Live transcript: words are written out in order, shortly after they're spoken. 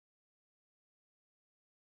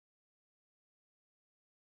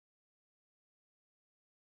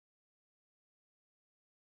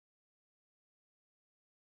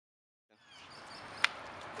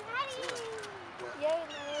Yeah,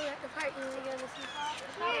 you know, you have to park and you go to see.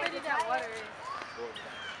 How pretty that water is.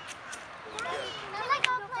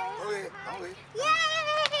 Okay. Yay!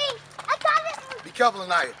 I got it! Be careful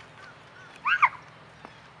tonight.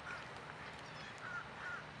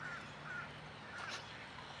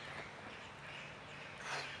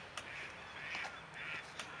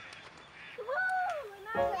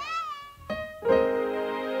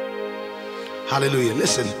 Hallelujah.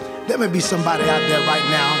 Listen, there may be somebody out there right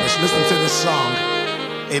now that's listening to this song.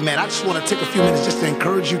 Amen. I just want to take a few minutes just to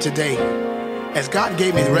encourage you today. As God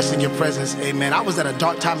gave me the rest in your presence, amen. I was at a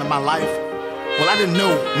dark time in my life. Well, I didn't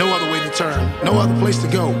know no other way to turn, no other place to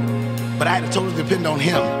go. But I had to totally depend on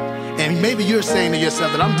Him. And maybe you're saying to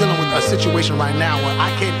yourself that I'm dealing with a situation right now where I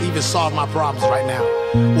can't even solve my problems right now.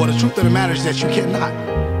 Well, the truth of the matter is that you cannot,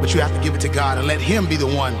 but you have to give it to God and let Him be the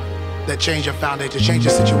one that change your foundation, change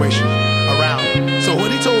your situation around. So what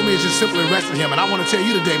He told me is just simply rest in Him. And I want to tell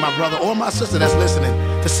you today, my brother or my sister that's listening,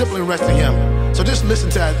 to simply rest in Him. So just listen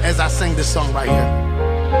to as I sing this song right here.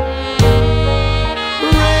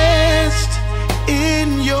 Rest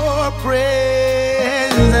in your presence,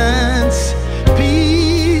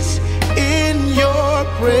 peace in your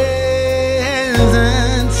presence,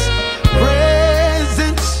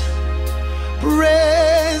 presence,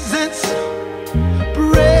 presence,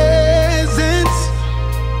 presence,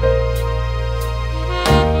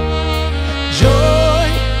 joy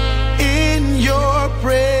in your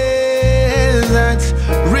presence,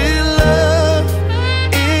 real love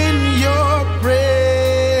in your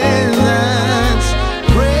presence,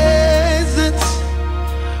 presence,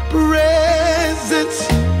 presence,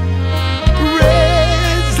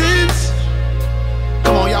 presence.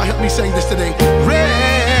 Come on, y'all, help me sing this today.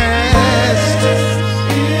 Rest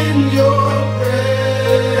in your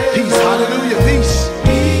presence. Peace, hallelujah, peace.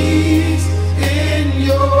 Peace in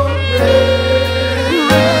your presence.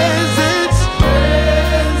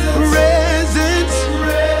 Presence,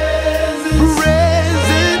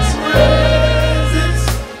 presence, presence.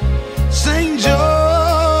 Sing joy,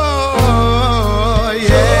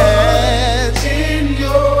 yes. In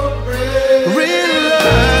your presence. Real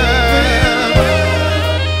love.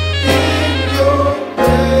 In your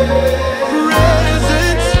presence.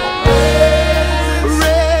 Presence,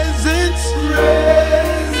 presence,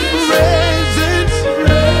 presence.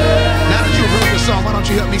 Now that you've heard the song, why don't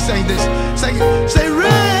you help me sing this? Sing it. Say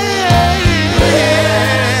rest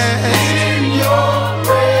in your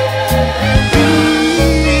presence.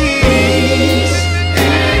 Peace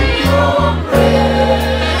in your presence.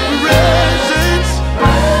 Presence,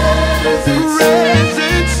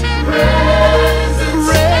 presence,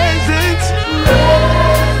 presence,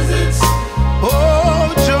 presence.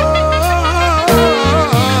 Oh, joy.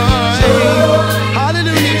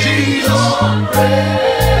 Hallelujah, Jesus.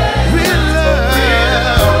 Real love.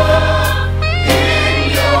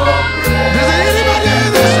 Does anybody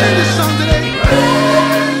understand this song today?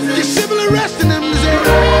 You simply rest in Him today.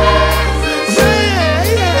 Rest.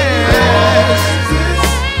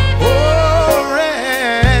 Oh,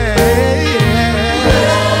 rest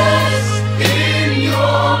in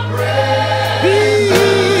your presence.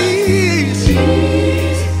 Peace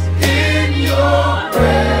in your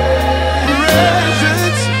presence.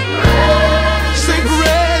 Say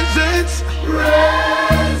presence.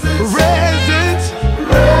 Presence.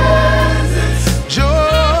 Joy.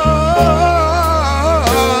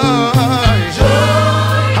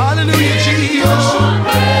 Hallelujah, Jesus.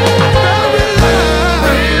 I found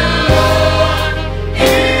real love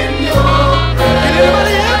in your presence. Can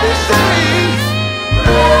anybody help me sing?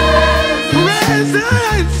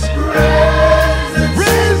 Presence.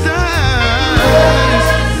 Presence.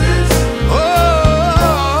 Oh,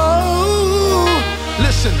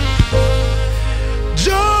 listen.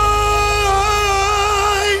 Joy,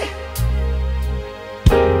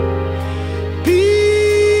 peace,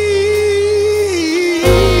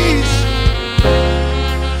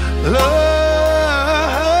 love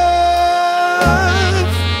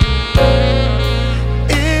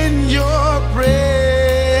in your presence.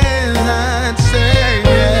 Say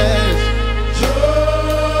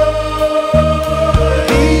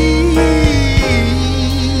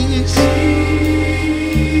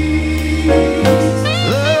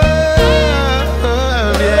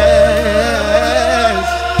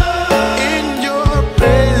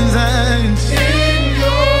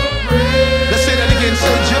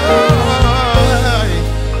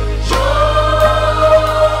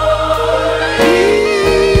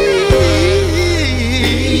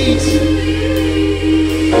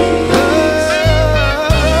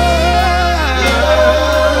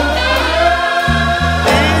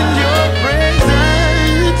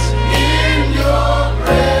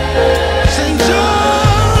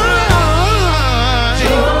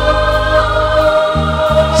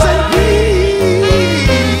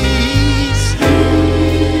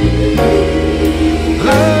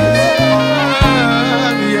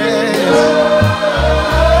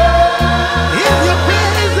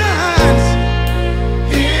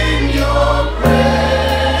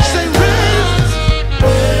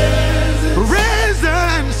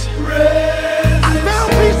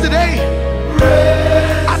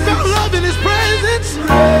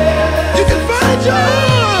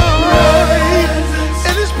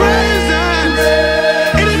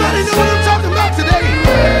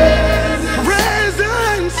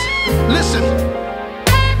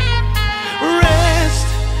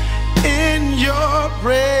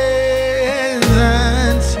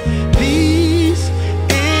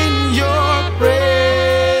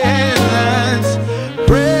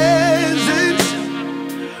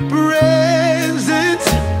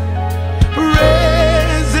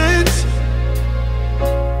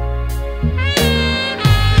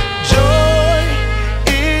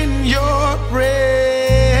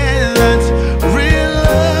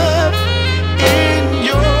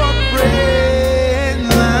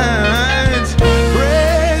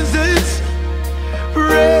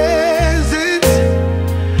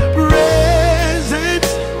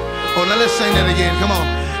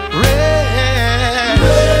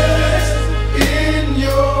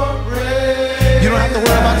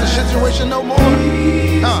no more.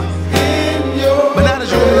 But now that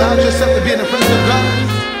you allow yourself to be in the presence of God,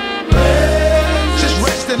 just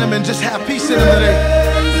rest in Him and just have peace in Him today.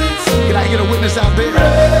 Can I get a witness out there?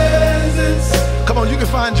 Come on, you can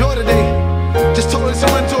find joy today. Just totally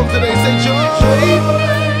surrender to Him today. Say joy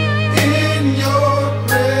in your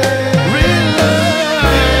presence.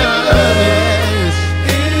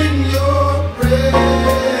 In your presence.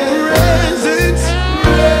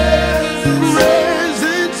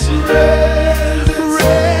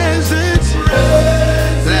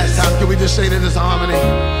 Last time, can we just say that as harmony?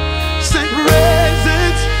 Say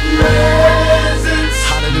presence.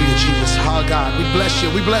 Hallelujah, Jesus. Oh God, we bless you.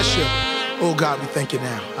 We bless you. Oh God, we thank you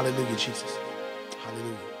now. Hallelujah, Jesus.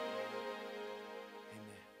 Hallelujah.